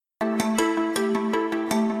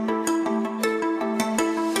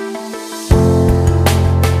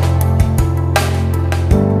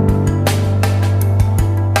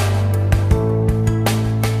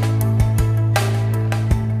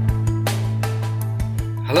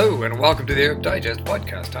Hello and welcome to the Arab Digest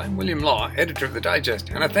podcast. I'm William Law, editor of the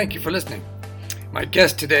Digest, and I thank you for listening. My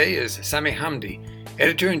guest today is Sami Hamdi,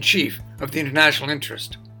 editor-in-chief of the International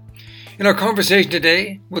Interest. In our conversation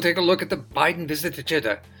today, we'll take a look at the Biden visit to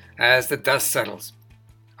Jeddah as the dust settles.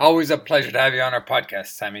 Always a pleasure to have you on our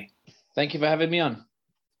podcast, Sami. Thank you for having me on.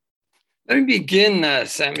 Let me begin,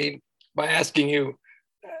 Sami, by asking you,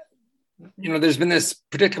 there's been this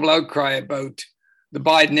predictable outcry about the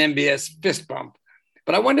Biden MBS fist bump.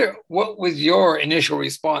 But I wonder, what was your initial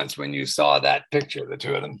response when you saw that picture of the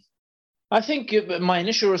two of them? I think my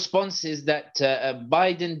initial response is that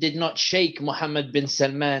Biden did not shake Mohammed bin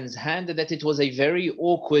Salman's hand, that it was a very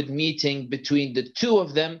awkward meeting between the two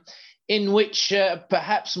of them, in which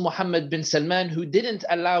perhaps Mohammed bin Salman, who didn't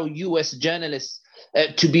allow US journalists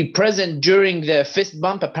to be present during the fist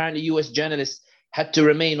bump, apparently US journalists had to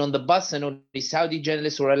remain on the bus and only Saudi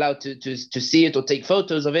journalists were allowed to see it or take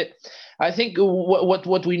photos of it. I think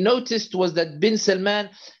what we noticed was that bin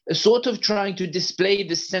Salman sort of trying to display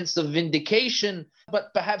this sense of vindication,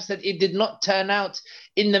 but perhaps that it did not turn out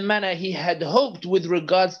in the manner he had hoped with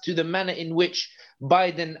regards to the manner in which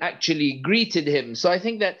Biden actually greeted him. So I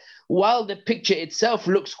think that while the picture itself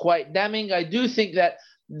looks quite damning, I do think that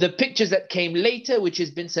the pictures that came later, which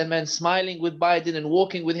is bin Salman smiling with Biden and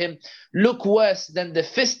walking with him, look worse than the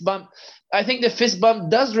fist bump. I think the fist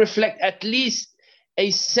bump does reflect at least a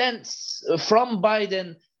sense from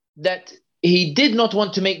Biden that he did not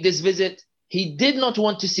want to make this visit. He did not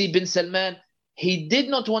want to see bin Salman. He did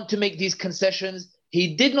not want to make these concessions.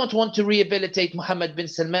 He did not want to rehabilitate Mohammed bin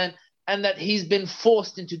Salman, and that he's been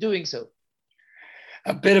forced into doing so.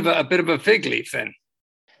 A bit of a fig leaf, then.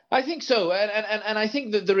 I think so, and I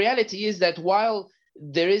think that the reality is that while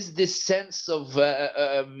there is this sense of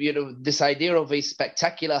this idea of a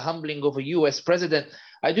spectacular humbling of a US president,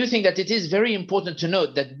 I do think that it is very important to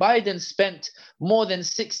note that Biden spent more than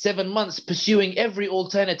 6-7 months pursuing every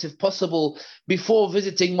alternative possible before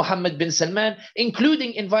visiting Mohammed bin Salman,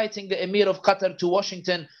 including inviting the Emir of Qatar to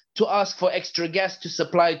Washington to ask for extra gas to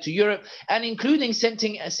supply to Europe, and including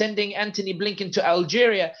sending Antony Blinken to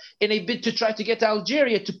Algeria in a bid to try to get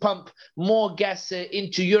Algeria to pump more gas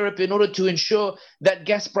into Europe in order to ensure that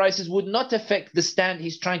gas prices would not affect the stand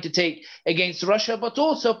he's trying to take against Russia, but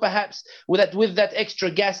also perhaps with that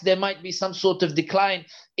extra gas, there might be some sort of decline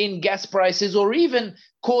in gas prices, or even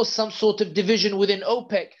cause some sort of division within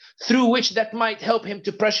OPEC, through which that might help him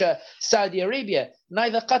to pressure Saudi Arabia.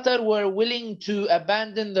 Neither Qatar were willing to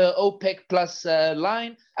abandon the OPEC plus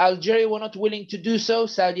line. Algeria were not willing to do so.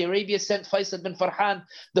 Saudi Arabia sent Faisal bin Farhan,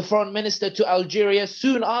 the foreign minister, to Algeria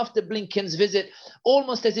soon after Blinken's visit,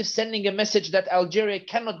 almost as if sending a message that Algeria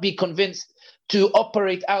cannot be convinced to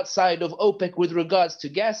operate outside of OPEC with regards to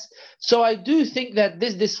gas. So I do think that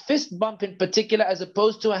this fist bump in particular, as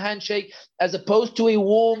opposed to a handshake, as opposed to a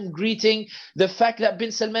warm greeting, the fact that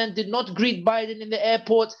bin Salman did not greet Biden in the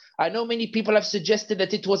airport, I know many people have suggested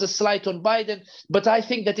that it was a slight on Biden, but I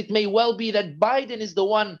think that it may well be that Biden is the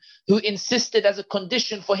one who insisted as a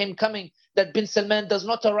condition for him coming that bin Salman does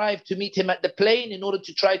not arrive to meet him at the plane in order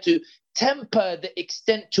to try to temper the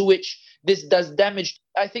extent to which this does damage.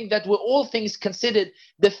 I think that with all things considered,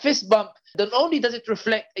 the fist bump, not only does it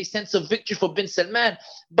reflect a sense of victory for bin Salman,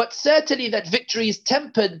 but certainly that victory is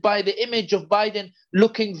tempered by the image of Biden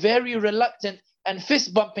looking very reluctant and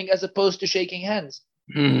fist bumping as opposed to shaking hands.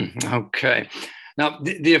 Okay. Now,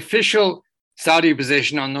 the official Saudi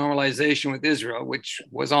position on normalization with Israel, which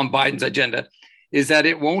was on Biden's agenda, is that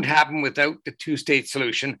it won't happen without the two-state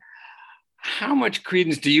solution. How much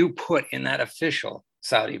credence do you put in that official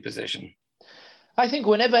Saudi position? I think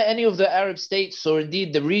whenever any of the Arab states or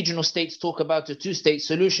indeed the regional states talk about a two-state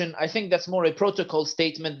solution, I think that's more a protocol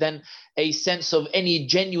statement than a sense of any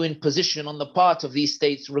genuine position on the part of these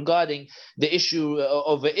states regarding the issue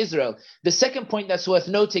of Israel. The second point that's worth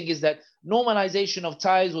noting is that normalization of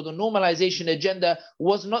ties or the normalization agenda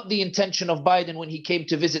was not the intention of Biden when he came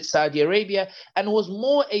to visit Saudi Arabia, and was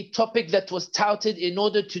more a topic that was touted in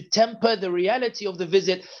order to temper the reality of the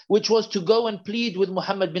visit, which was to go and plead with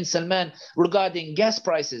Mohammed bin Salman regarding gas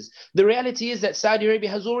prices. The reality is that Saudi Arabia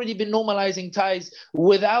has already been normalizing ties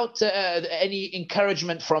without any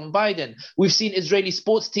encouragement from Biden. We've seen Israeli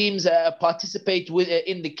sports teams participate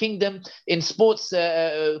in the kingdom in sports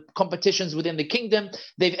competitions within the kingdom.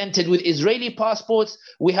 They've entered with Israeli passports.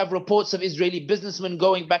 We have reports of Israeli businessmen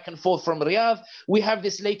going back and forth from Riyadh. We have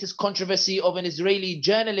this latest controversy of an Israeli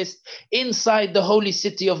journalist inside the holy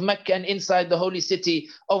city of Mecca and inside the holy city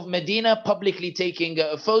of Medina, publicly taking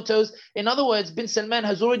photos. In other words, bin Salman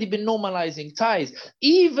has already been normalizing ties.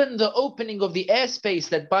 Even the opening of the airspace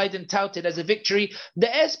that Biden touted as a victory, the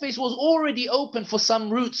airspace was already open for some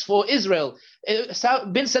routes for Israel.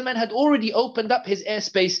 Bin Salman had already opened up his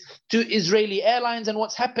airspace to Israeli airlines, and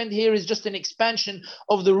what's happened here is just an expansion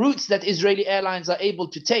of the routes that Israeli airlines are able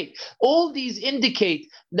to take. All these indicate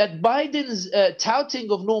that Biden's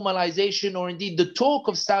touting of normalization, or indeed the talk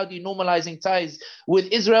of Saudi normalizing ties with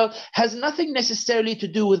Israel, has nothing necessarily to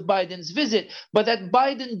do with Biden's visit, but that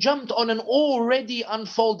Biden jumped on an already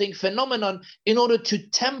unfolding phenomenon in order to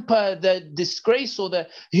temper the disgrace, or the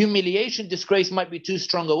humiliation. Disgrace might be too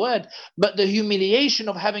strong a word, but the humiliation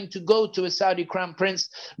of having to go to a Saudi crown prince,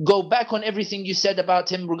 go back on everything you said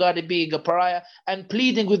about him regarding being a pariah, and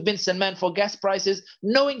pleading with bin Salman for gas prices,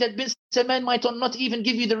 knowing that bin Salman might not even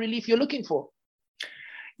give you the relief you're looking for.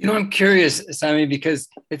 You know, I'm curious, Sami, because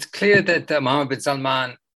it's clear that Mohammed bin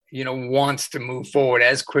Salman, wants to move forward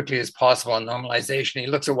as quickly as possible on normalization. He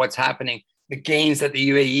looks at what's happening, the gains that the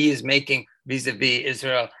UAE is making vis-a-vis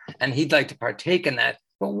Israel, and he'd like to partake in that.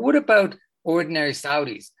 But what about ordinary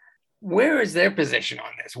Saudis? Where is their position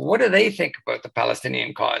on this? What do they think about the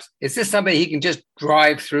Palestinian cause? Is this something he can just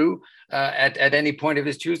drive through at any point of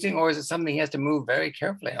his choosing, or is it something he has to move very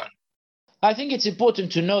carefully on? I think it's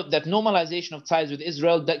important to note that normalization of ties with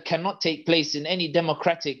Israel that cannot take place in any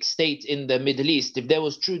democratic state in the Middle East. If there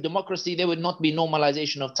was true democracy, there would not be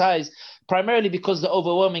normalization of ties, primarily because the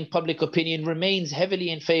overwhelming public opinion remains heavily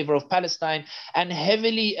in favor of Palestine, and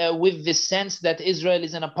heavily with this sense that Israel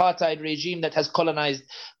is an apartheid regime that has colonized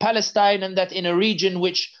Palestine, and that in a region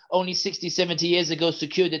which only 60, 70 years ago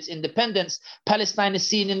secured its independence, Palestine is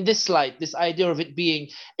seen in this light, this idea of it being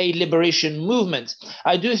a liberation movement.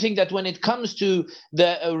 I do think that when it comes to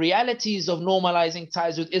the realities of normalizing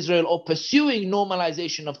ties with Israel, or pursuing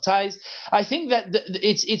normalization of ties, I think that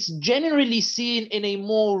it's generally seen in a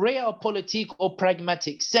more realpolitik or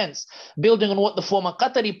pragmatic sense, building on what the former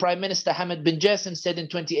Qatari Prime Minister Hamad bin Jassim said in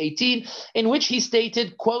 2018, in which he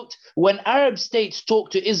stated, quote, "When Arab states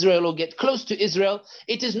talk to Israel or get close to Israel,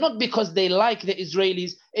 it is not because they like the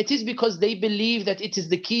Israelis, it is because they believe that it is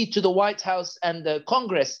the key to the White House and the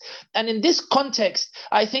Congress." And in this context,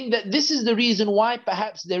 I think that this is the reason why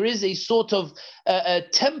perhaps there is a sort of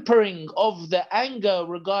tempering of the anger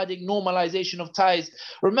regarding normalization of ties.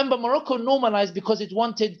 Remember, Morocco normalized because it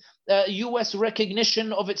wanted US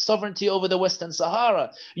recognition of its sovereignty over the Western Sahara.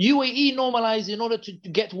 UAE normalized in order to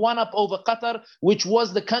get one up over Qatar, which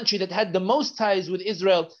was the country that had the most ties with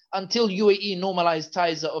Israel until UAE normalized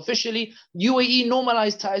ties officially. UAE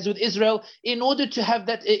normalized ties with Israel in order to have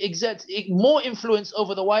that exert more influence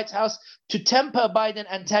over the White House, to temper Biden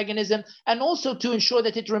antagonism, and also to ensure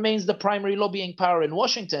that it remains the primary lobbying power in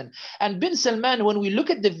Washington. And bin Salman, when we look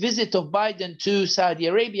at the visit of Biden to Saudi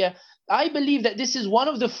Arabia, I believe that this is one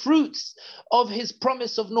of the fruits of his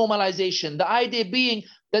promise of normalization. The idea being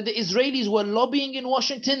that the Israelis were lobbying in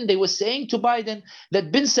Washington. They were saying to Biden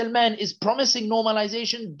that bin Salman is promising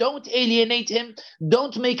normalization. Don't alienate him.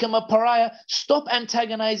 Don't make him a pariah. Stop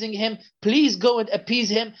antagonizing him. Please go and appease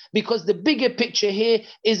him, because the bigger picture here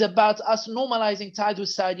is about us normalizing ties with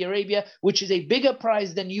Saudi Arabia, which is a bigger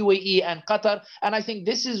prize than UAE and Qatar. And I think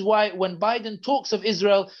this is why when Biden talks of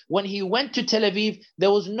Israel, when he went to Tel Aviv,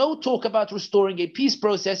 there was no talk about restoring a peace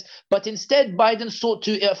process, but instead Biden sought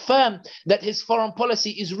to affirm that his foreign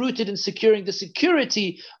policy is rooted in securing the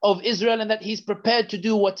security of Israel, and that he's prepared to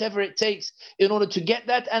do whatever it takes in order to get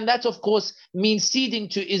that. And that, of course, means ceding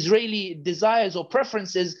to Israeli desires or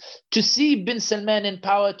preferences, to see bin Salman in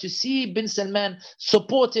power, to see bin Salman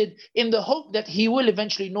supported, in the hope that he will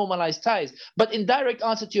eventually normalize ties. But in direct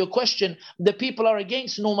answer to your question, the people are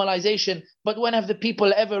against normalization, but when have the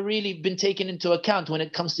people ever really been taken into account when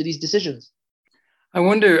it comes to these decisions? I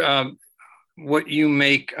wonder what you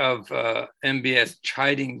make of MBS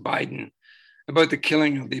chiding Biden about the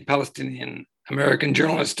killing of the Palestinian American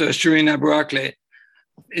journalist Shireen Abu Akleh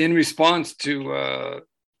in response to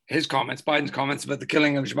his comments, Biden's comments about the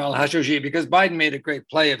killing of Jamal Khashoggi, because Biden made a great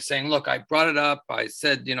play of saying, look, I brought it up. I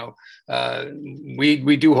said,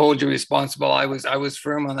 we do hold you responsible. I was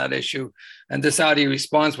firm on that issue. And the Saudi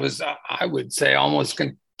response was, I would say, almost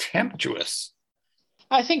contemptuous.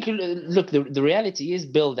 I think, look, the reality is,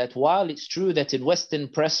 Bill, that while it's true that in Western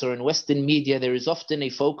press or in Western media, there is often a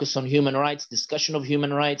focus on human rights, discussion of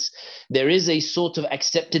human rights, there is a sort of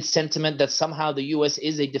accepted sentiment that somehow the US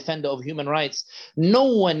is a defender of human rights. No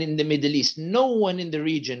one in the Middle East, no one in the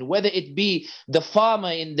region, whether it be the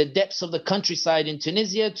farmer in the depths of the countryside in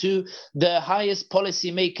Tunisia to the highest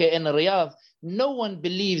policymaker in Riyadh, no one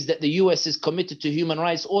believes that the US is committed to human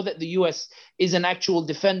rights or that the US is an actual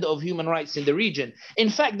defender of human rights in the region.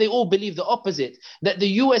 In fact, they all believe the opposite, that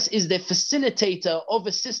the US is the facilitator of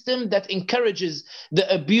a system that encourages the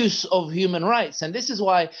abuse of human rights. And this is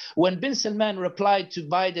why when bin Salman replied to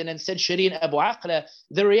Biden and said Shireen Abu Akleh,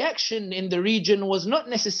 the reaction in the region was not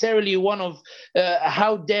necessarily one of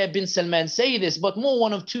how dare bin Salman say this, but more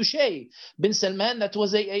one of touche. Bin Salman, that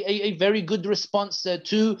was a very good response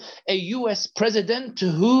to a US president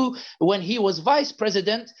who, when he was vice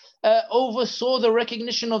president, oversaw the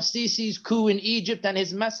recognition of Sisi's coup in Egypt and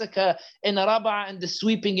his massacre in Rabaa and the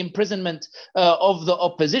sweeping imprisonment of the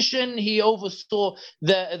opposition. He oversaw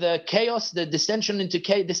the chaos, the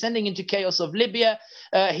descending into chaos of Libya.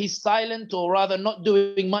 He's silent, or rather not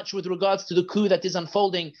doing much with regards to the coup that is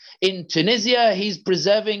unfolding in Tunisia. He's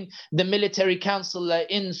preserving the military council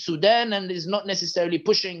in Sudan and is not necessarily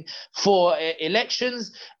pushing for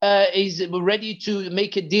elections. He's ready to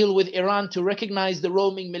make a deal with Iran to recognize the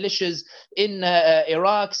roaming militias in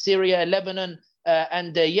Iraq, Syria, Lebanon,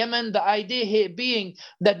 and Yemen. The idea here being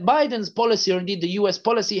that Biden's policy, or indeed the US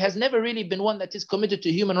policy, has never really been one that is committed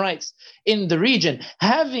to human rights in the region.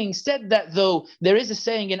 Having said that, though, there is a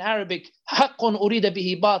saying in Arabic, حَقٌّ أُرِيدَ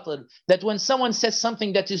بِهِ بَاطِلٌ, that when someone says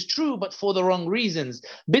something that is true but for the wrong reasons,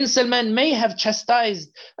 bin Salman may have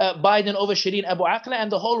chastised Biden over Shireen Abu Akleh,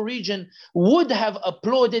 and the whole region would have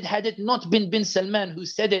applauded had it not been bin Salman who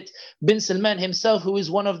said it. Bin Salman himself, who is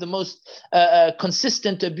one of the most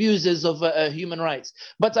consistent abusers of human rights.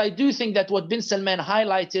 But I do think that what bin Salman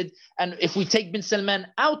highlighted, and if we take bin Salman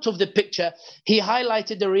out of the picture, he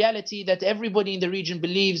highlighted the reality that everybody in the region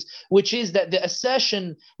believes, which is that the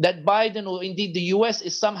assertion that Biden or indeed the US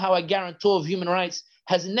is somehow a guarantor of human rights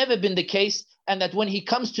has never been the case, and that when he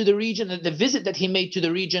comes to the region, the visit that he made to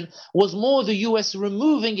the region was more the US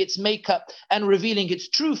removing its makeup and revealing its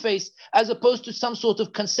true face, as opposed to some sort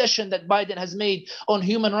of concession that Biden has made on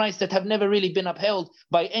human rights that have never really been upheld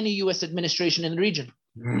by any US administration in the region.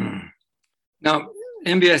 Now,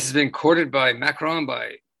 MBS has been courted by Macron,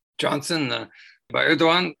 by Johnson, by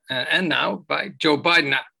Erdogan, and now by Joe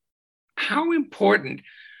Biden. Now, how important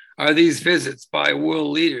are these visits by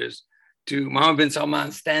world leaders to Mohammed bin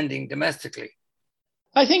Salman's standing domestically?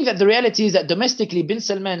 I think that the reality is that domestically, bin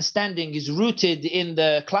Salman's standing is rooted in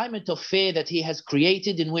the climate of fear that he has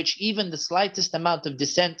created, in which even the slightest amount of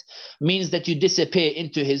dissent means that you disappear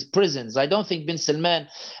into his prisons. I don't think bin Salman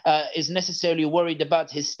is necessarily worried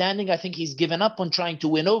about his standing. I think he's given up on trying to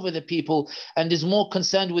win over the people and is more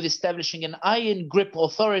concerned with establishing an iron grip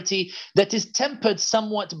authority that is tempered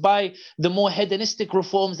somewhat by the more hedonistic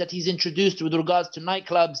reforms that he's introduced with regards to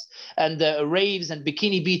nightclubs and raves and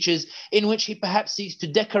bikini beaches, in which he perhaps seeks to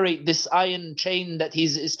decorate this iron chain that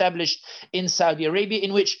he's established in Saudi Arabia,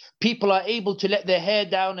 in which people are able to let their hair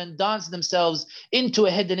down and dance themselves into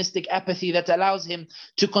a hedonistic apathy that allows him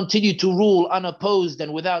to continue to rule unopposed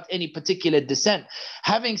and without any particular dissent.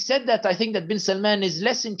 Having said that, I think that bin Salman is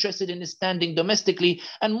less interested in his standing domestically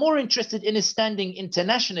and more interested in his standing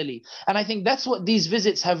internationally. And I think that's what these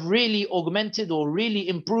visits have really augmented or really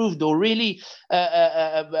improved or really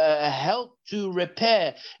helped to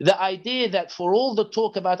repair the idea that for all the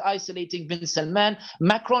talk about isolating bin Salman,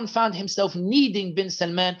 Macron found himself needing bin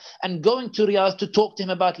Salman and going to Riyadh to talk to him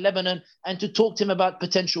about Lebanon and to talk to him about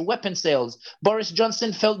potential weapon sales. Boris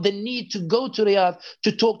Johnson felt the need to go to Riyadh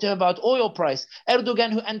to talk to him about oil price.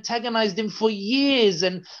 Erdogan, who antagonized him for years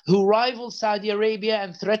and who rivaled Saudi Arabia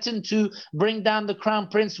and threatened to bring down the crown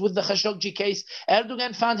prince with the Khashoggi case,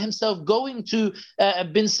 Erdogan found himself going to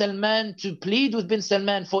bin Salman to plead with bin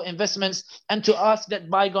Salman for investments and to ask that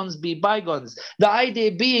bygones be bygones. The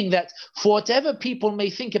idea being that for whatever people may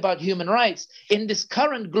think about human rights, in this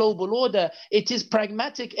current global order, it is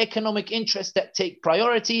pragmatic economic interests that take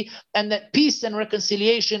priority, and that peace and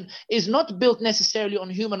reconciliation is not built necessarily on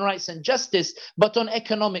human rights and justice, but on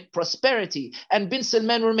economic prosperity. And bin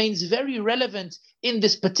Salman remains very relevant in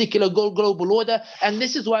this particular global order. And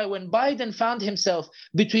this is why when Biden found himself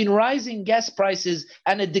between rising gas prices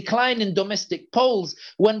and a decline in domestic polls,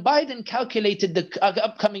 when Biden calculated the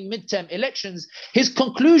upcoming midterm elections, his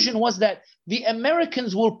conclusion was that the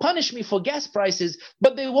Americans will punish me for gas prices,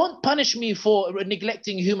 but they won't punish me for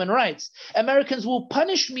neglecting human rights. Americans will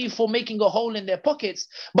punish me for making a hole in their pockets,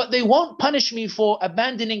 but they won't punish me for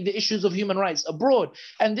abandoning the issues of human rights abroad.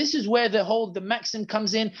 And this is where the maxim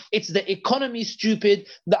comes in. It's the economy, stupid.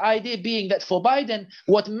 The idea being that for Biden,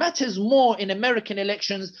 what matters more in American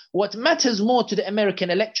elections, what matters more to the American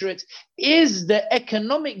electorate is the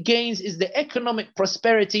economic gains, is the economic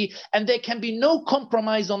prosperity, and there can be no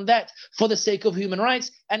compromise on that for the sake of human rights.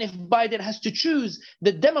 And if Biden has to choose,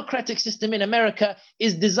 the democratic system in America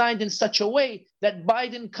is designed in such a way that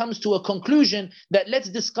Biden comes to a conclusion that let's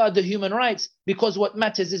discard the human rights because what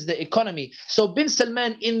matters is the economy. So bin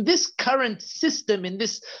Salman, in this current system, in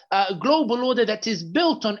this global order that is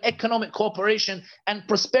built on economic cooperation and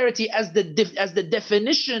prosperity as the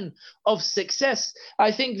definition of success,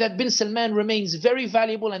 I think that bin Salman remains very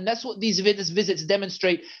valuable, and that's what these visits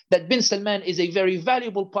demonstrate, that bin Salman is a very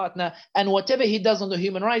valuable partner, and whatever he does on the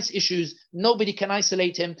human rights issues, nobody can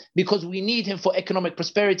isolate him, because we need him for economic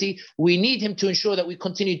prosperity. We need him to ensure that we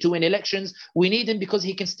continue to win elections. We need him because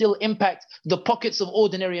he can still impact the pockets of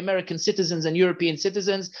ordinary American citizens and European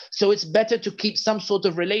citizens. So it's better to keep some sort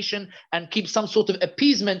of relation and keep some sort of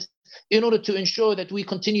appeasement in order to ensure that we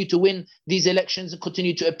continue to win these elections and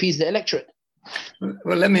continue to appease the electorate.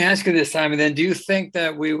 Well, let me ask you this, Simon, then. Do you think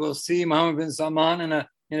that we will see Mohammed bin Salman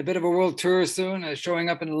in a bit of a world tour soon, showing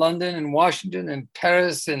up in London and Washington and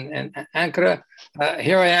Paris and Ankara?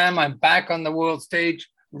 Here I am, I'm back on the world stage,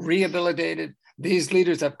 rehabilitated. These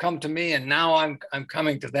leaders have come to me, and now I'm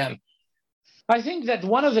coming to them. I think that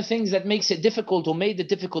one of the things that makes it difficult, or made the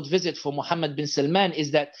difficult visit for Mohammed bin Salman,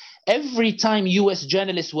 is that every time US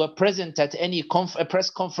journalists were present at any press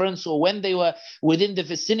conference, or when they were within the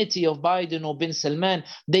vicinity of Biden or bin Salman,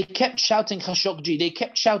 they kept shouting Khashoggi, they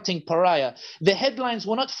kept shouting pariah. The headlines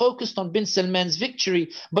were not focused on bin Salman's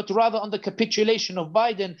victory, but rather on the capitulation of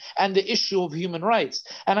Biden and the issue of human rights.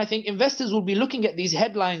 And I think investors will be looking at these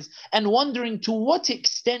headlines and wondering to what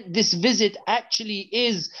extent this visit actually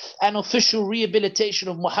is an official rehabilitation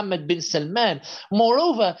of Mohammed bin Salman.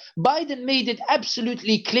 Moreover, Biden made it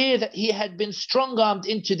absolutely clear that he had been strong-armed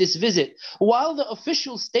into this visit. While the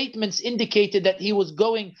official statements indicated that he was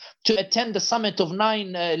going to attend the summit of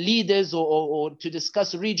 9 leaders or to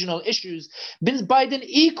discuss regional issues, Biden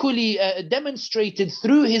equally demonstrated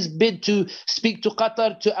through his bid to speak to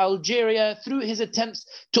Qatar, to Algeria, through his attempts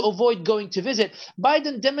to avoid going to visit,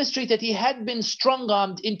 Biden demonstrated he had been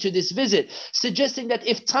strong-armed into this visit, suggesting that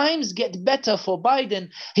if times get better for Biden,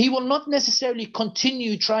 he will not necessarily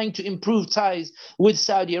continue trying to improve ties with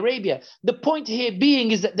Saudi Arabia. The point here being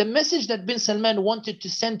is that the message that bin Salman wanted to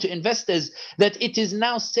send to investors, that it is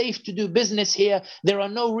now safe to do business here, there are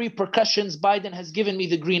no repercussions, Biden has given me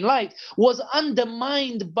the green light, was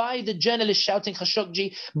undermined by the journalists shouting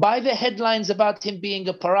Khashoggi, by the headlines about him being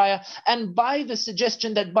a pariah, and by the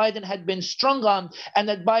suggestion that Biden had been strong-armed and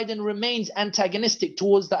that Biden remains antagonistic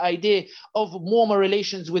towards the idea of warmer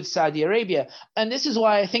relations with Saudi Arabia. And this is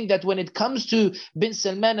why I think that when it comes to bin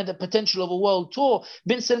Salman and the potential of a world tour,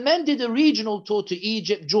 bin Salman did a regional tour to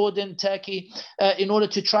Egypt, Jordan, Turkey, in order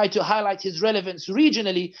to try to highlight his relevance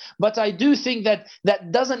regionally. But I do think that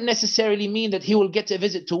that doesn't necessarily mean that he will get a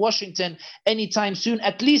visit to Washington anytime soon,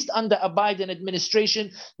 at least under a Biden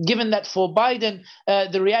administration, given that for Biden,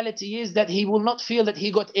 the reality is that he will not feel that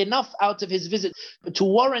he got enough out of his visit to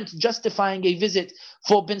warrant justifying a visit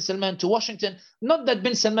for bin Salman to Washington. Not that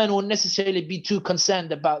bin Salman will necessarily be too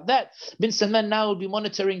concerned about that. Bin Salman now will be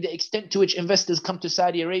monitoring the extent to which investors come to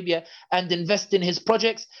Saudi Arabia and invest in his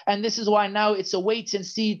projects. And this is why now it's a wait and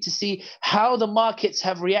see to see how the markets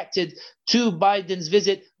have reacted to Biden's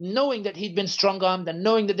visit, knowing that he'd been strong-armed and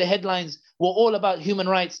knowing that the headlines were all about human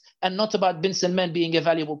rights and not about bin Salman being a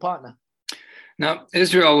valuable partner. Now,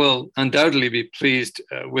 Israel will undoubtedly be pleased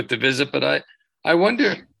with the visit, but I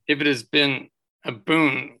wonder if it has been a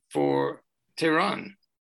boon for Tehran.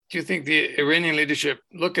 Do you think the Iranian leadership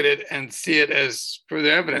look at it and see it as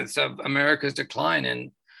further evidence of America's decline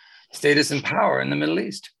in status and power in the Middle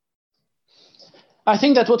East? I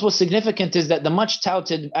think that what was significant is that the much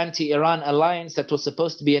touted anti-Iran alliance that was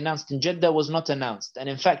supposed to be announced in Jeddah was not announced. And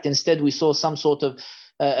in fact, instead, we saw some sort of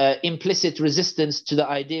implicit resistance to the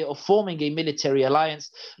idea of forming a military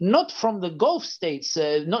alliance, not from the Gulf states,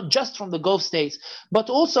 not just from the Gulf states, but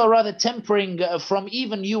also rather tempering from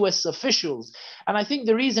even US officials. And I think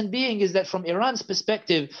the reason being is that from Iran's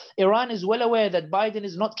perspective, Iran is well aware that Biden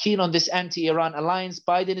is not keen on this anti-Iran alliance,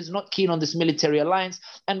 Biden is not keen on this military alliance,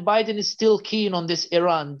 and Biden is still keen on this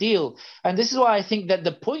Iran deal. And this is why I think that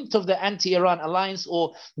the point of the anti-Iran alliance,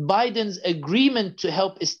 or Biden's agreement to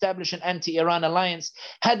help establish an anti-Iran alliance,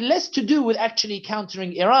 had less to do with actually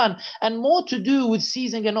countering Iran and more to do with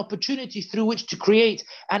seizing an opportunity through which to create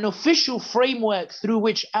an official framework through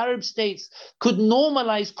which Arab states could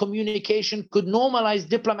normalize communication, could normalize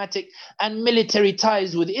diplomatic and military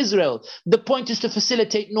ties with Israel. The point is to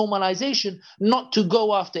facilitate normalization, not to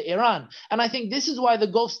go after Iran. And I think this is why the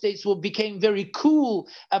Gulf states became very cool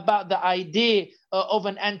about the idea of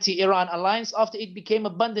an anti-Iran alliance after it became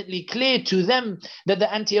abundantly clear to them that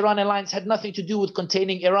the anti-Iran alliance had nothing to do with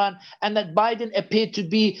containing Iran, and that Biden appeared to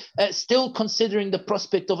be still considering the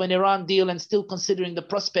prospect of an Iran deal and still considering the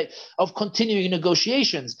prospect of continuing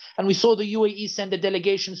negotiations. And we saw the UAE send a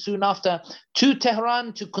delegation soon after to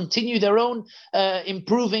Tehran to continue their own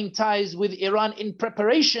improving ties with Iran in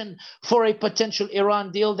preparation for a potential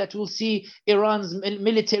Iran deal that will see Iran's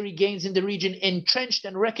military gains in the region entrenched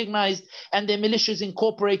and recognized, and their militias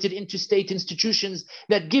incorporated into state institutions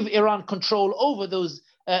that give Iran control over those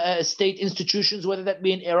state institutions, whether that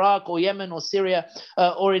be in Iraq or Yemen or Syria,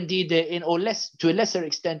 or indeed to a lesser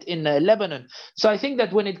extent in Lebanon. So I think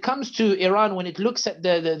that when it comes to Iran, when it looks at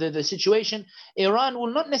the situation, Iran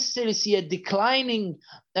will not necessarily see a declining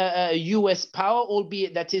US power,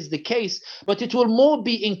 albeit that is the case, but it will more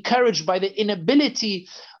be encouraged by the inability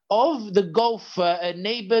of the Gulf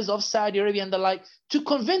neighbors of Saudi Arabia and the like to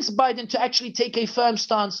convince Biden to actually take a firm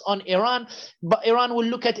stance on Iran. But Iran will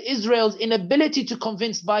look at Israel's inability to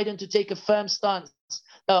convince Biden to take a firm stance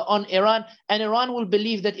on Iran, and Iran will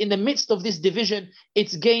believe that in the midst of this division,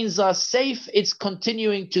 its gains are safe, it's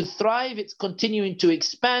continuing to thrive, it's continuing to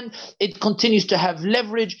expand, it continues to have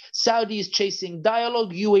leverage. Saudi is chasing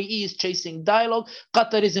dialogue, UAE is chasing dialogue,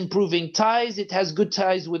 Qatar is improving ties, it has good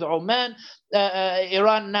ties with Oman.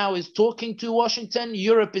 Iran now is talking to Washington.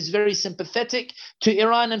 Europe is very sympathetic to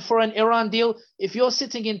Iran and for an Iran deal. If you're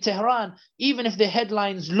sitting in Tehran, even if the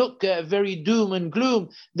headlines look very doom and gloom,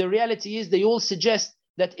 the reality is they all suggest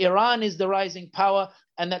that Iran is the rising power,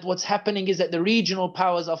 and that what's happening is that the regional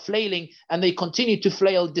powers are flailing, and they continue to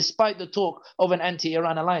flail despite the talk of an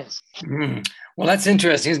anti-Iran alliance. Well, that's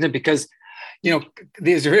interesting, isn't it? Because, the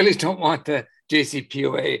Israelis don't want the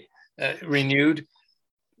JCPOA renewed.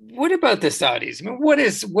 What about the Saudis? I mean, what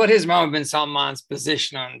is Mohammed bin Salman's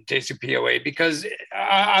position on JCPOA? Because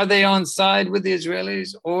are they on side with the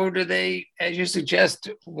Israelis, or do they, as you suggest,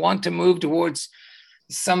 want to move towards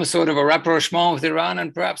some sort of a rapprochement with Iran,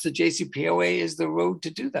 and perhaps the JCPOA is the road to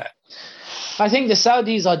do that? I think the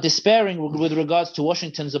Saudis are despairing with regards to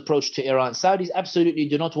Washington's approach to Iran. Saudis absolutely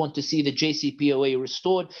do not want to see the JCPOA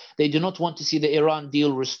restored. They do not want to see the Iran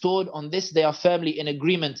deal restored. On this, they are firmly in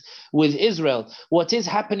agreement with Israel. What is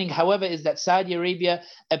happening, however, is that Saudi Arabia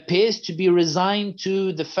appears to be resigned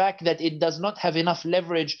to the fact that it does not have enough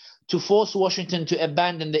leverage to force Washington to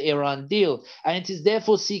abandon the Iran deal. And it is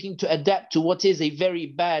therefore seeking to adapt to what is a very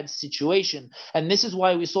bad situation. And this is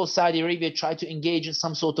why we saw Saudi Arabia try to engage in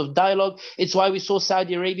some sort of dialogue. It's why we saw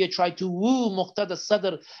Saudi Arabia try to woo Muqtada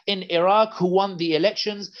Sadr in Iraq, who won the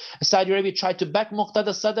elections. Saudi Arabia tried to back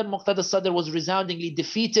Muqtada Sadr. Muqtada Sadr was resoundingly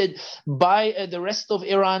defeated by the rest of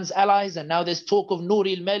Iran's allies. And now there's talk of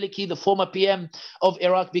Nouri al-Maliki, the former PM of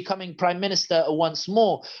Iraq, becoming prime minister once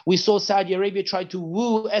more. We saw Saudi Arabia try to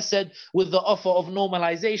woo Assad with the offer of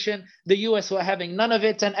normalization. The US were having none of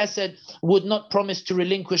it, and Assad would not promise to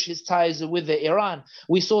relinquish his ties with Iran.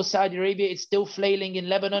 We saw Saudi Arabia, it's still flailing in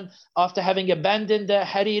Lebanon after having abandoned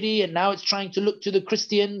Hariri, and now it's trying to look to the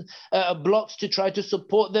Christian blocs to try to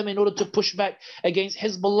support them in order to push back against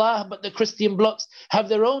Hezbollah. But the Christian blocs have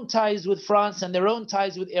their own ties with France and their own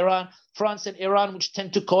ties with Iran. France and Iran, which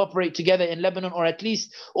tend to cooperate together in Lebanon, or at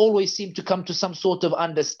least always seem to come to some sort of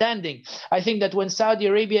understanding. I think that when Saudi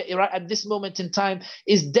Arabia, Iran, at this moment in time,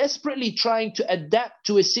 is desperately trying to adapt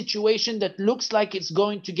to a situation that looks like it's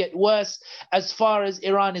going to get worse as far as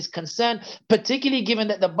Iran is concerned, particularly given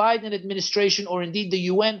that the Biden administration, or indeed the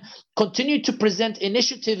UN, continue to present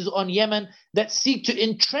initiatives on Yemen that seek to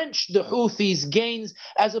entrench the Houthis' gains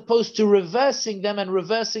as opposed to reversing them and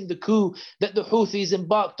reversing the coup that the Houthis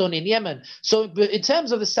embarked on in Yemen. So in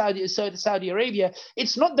terms of the Saudi Arabia,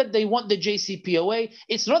 it's not that they want the JCPOA,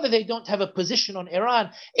 it's not that they don't have a position on Iran,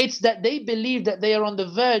 it's that they believe that they are on the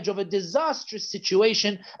verge of a disastrous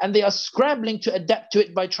situation, and they are scrambling to adapt to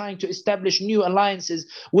it by trying to establish new alliances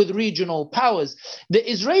with regional powers. The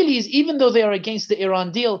Israelis, even though they are against the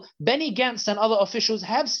Iran deal, Benny Gantz and other officials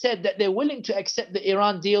have said that they're willing to accept the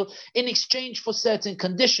Iran deal in exchange for certain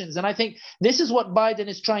conditions. And I think this is what Biden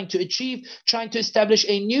is trying to achieve, trying to establish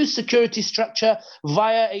a new security structure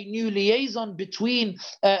via a new liaison between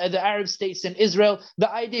the Arab states and Israel. The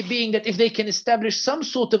idea being that if they can establish some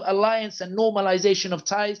sort of alliance and normalization of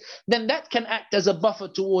ties, then that can act as a buffer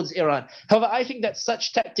towards Iran. However, I think that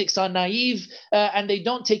such tactics are naive and they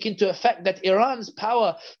don't take into effect that Iran's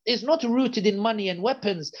power is not rooted in money and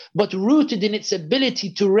weapons, but rooted in its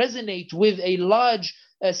ability to resonate with a large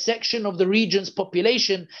section of the region's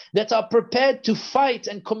population that are prepared to fight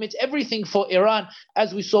and commit everything for Iran,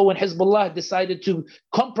 as we saw when Hezbollah decided to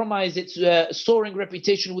compromise its soaring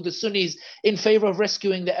reputation with the Sunnis in favor of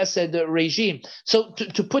rescuing the Assad regime. So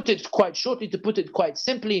to put it quite shortly, to put it quite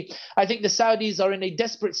simply, I think the Saudis are in a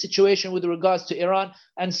desperate situation with regards to Iran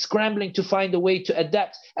and scrambling to find a way to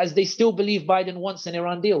adapt, as they still believe Biden wants an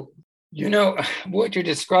Iran deal. You know, what you're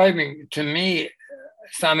describing to me,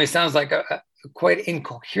 Sami, sounds like a quite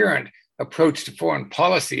incoherent approach to foreign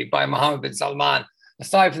policy by Mohammed bin Salman,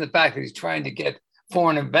 aside from the fact that he's trying to get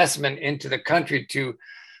foreign investment into the country to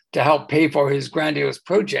help pay for his grandiose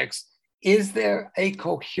projects. Is there a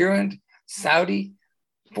coherent Saudi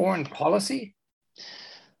foreign policy?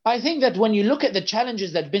 I think that when you look at the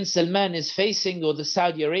challenges that bin Salman is facing, or the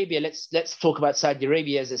Saudi Arabia, let's talk about Saudi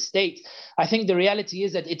Arabia as a state. I think the reality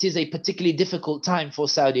is that it is a particularly difficult time for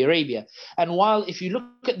Saudi Arabia. And while if you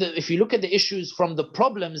look at the issues from the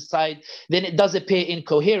problems side, then it does appear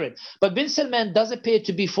incoherent. But bin Salman does appear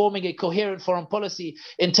to be forming a coherent foreign policy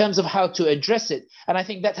in terms of how to address it. And I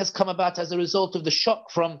think that has come about as a result of the shock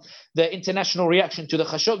from the international reaction to the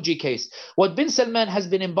Khashoggi case. What bin Salman has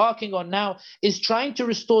been embarking on now is trying to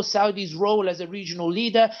restore Saudi's role as a regional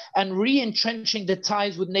leader and re-entrenching the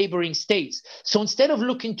ties with neighboring states. So instead of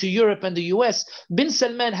looking to Europe and the US, bin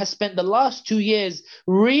Salman has spent the last 2 years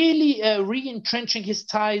really re-entrenching his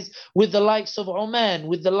ties with the likes of Oman,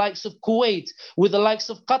 with the likes of Kuwait, with the likes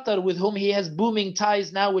of Qatar, with whom he has booming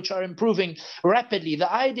ties now, which are improving rapidly.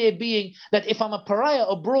 The idea being that if I'm a pariah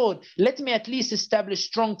abroad, let me at least establish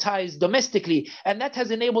strong ties domestically. And that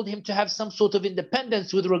has enabled him to have some sort of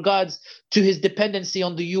independence with regards to his dependency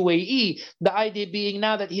on the UAE. The idea being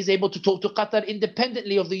now that he's able to talk to Qatar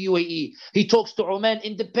independently of the UAE. He talks to Oman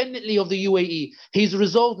independently of the UAE. He's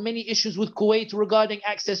resolved many issues with Kuwait regarding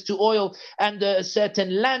access to oil and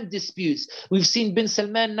certain land disputes. We've seen bin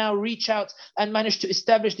Salman now reach out and manage to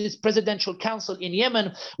establish this presidential council in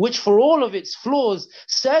Yemen, which for all of its flaws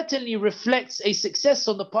certainly reflects a success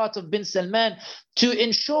on the part of bin Salman to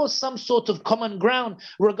ensure some sort of common ground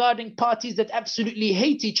regarding parties that absolutely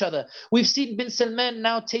hate each other. We've seen bin Salman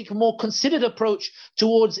now take a more considered approach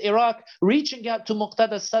towards Iraq, reaching out to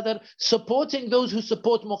Muqtada Sadr, supporting those who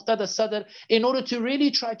support Muqtada Sadr in order to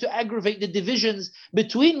really try to aggravate the divisions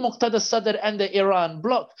between Muqtada Sadr and the Iran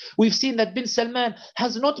bloc. We've seen that bin Salman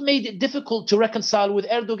has not made it difficult to reconcile with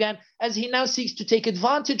Erdogan, as he now seeks to take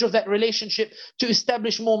advantage of that relationship to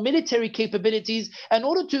establish more military capabilities and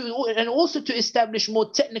also to establish more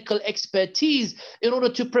technical expertise in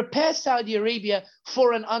order to prepare Saudi Arabia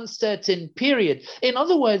for an uncertain period. In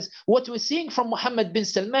other words, what we're seeing from Mohammed bin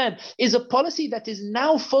Salman is a policy that is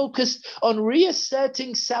now focused on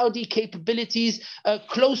reasserting Saudi capabilities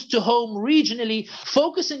close to home regionally,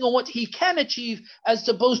 focusing on what he can achieve as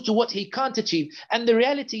opposed to what he can't achieve. And the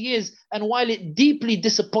reality is, and while it deeply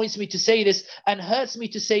disappoints me to say this and hurts me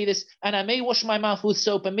to say this, and I may wash my mouth with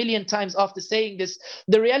soap a million times after saying this,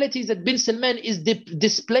 the reality is that bin Salman is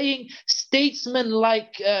displaying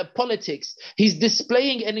statesman-like politics. He's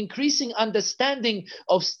displaying an increasing understanding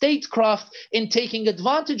of statecraft in taking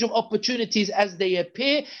advantage of opportunities as they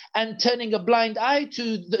appear and turning a blind eye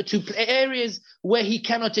to areas where he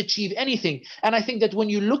cannot achieve anything. And I think that when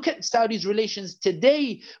you look at Saudi's relations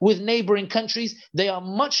today with neighboring countries, they are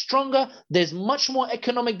much stronger. There's much more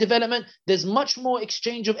economic development. There's much more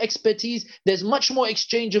exchange of expertise. There's much more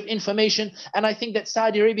exchange of information. And I think that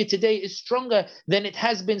Saudi Arabia today is stronger than it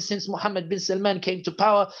has been since Mohammed bin Salman came to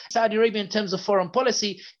power. Saudi Arabia, in terms of foreign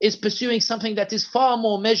policy, is pursuing something that is far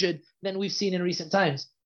more measured than we've seen in recent times.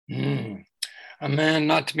 A man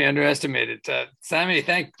not to be underestimated. Sami,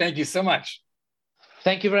 thank you so much.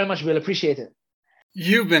 Thank you very much, Bill. Appreciate it.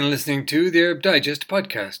 You've been listening to the Arab Digest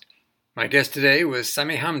podcast. My guest today was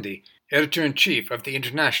Sami Hamdy, Editor-in-Chief of the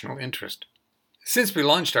International Interest. Since we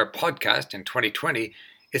launched our podcast in 2020,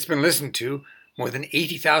 it's been listened to more than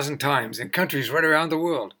 80,000 times in countries right around the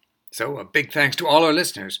world. So a big thanks to all our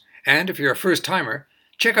listeners. And if you're a first-timer,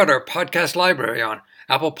 check out our podcast library on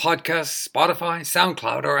Apple Podcasts, Spotify,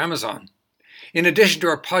 SoundCloud, or Amazon. In addition to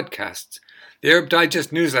our podcasts, the Arab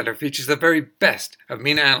Digest newsletter features the very best of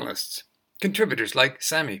MENA analysts, contributors like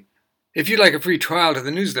Sami. If you'd like a free trial to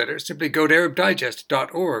the newsletter, simply go to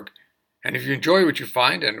ArabDigest.org. And if you enjoy what you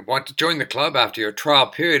find and want to join the club after your trial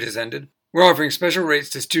period has ended, we're offering special rates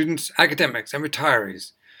to students, academics, and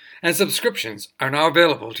retirees. And subscriptions are now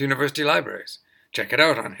available to university libraries. Check it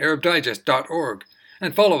out on ArabDigest.org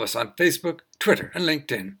and follow us on Facebook, Twitter, and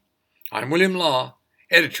LinkedIn. I'm William Law,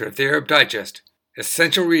 editor of the Arab Digest,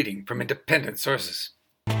 essential reading from independent sources.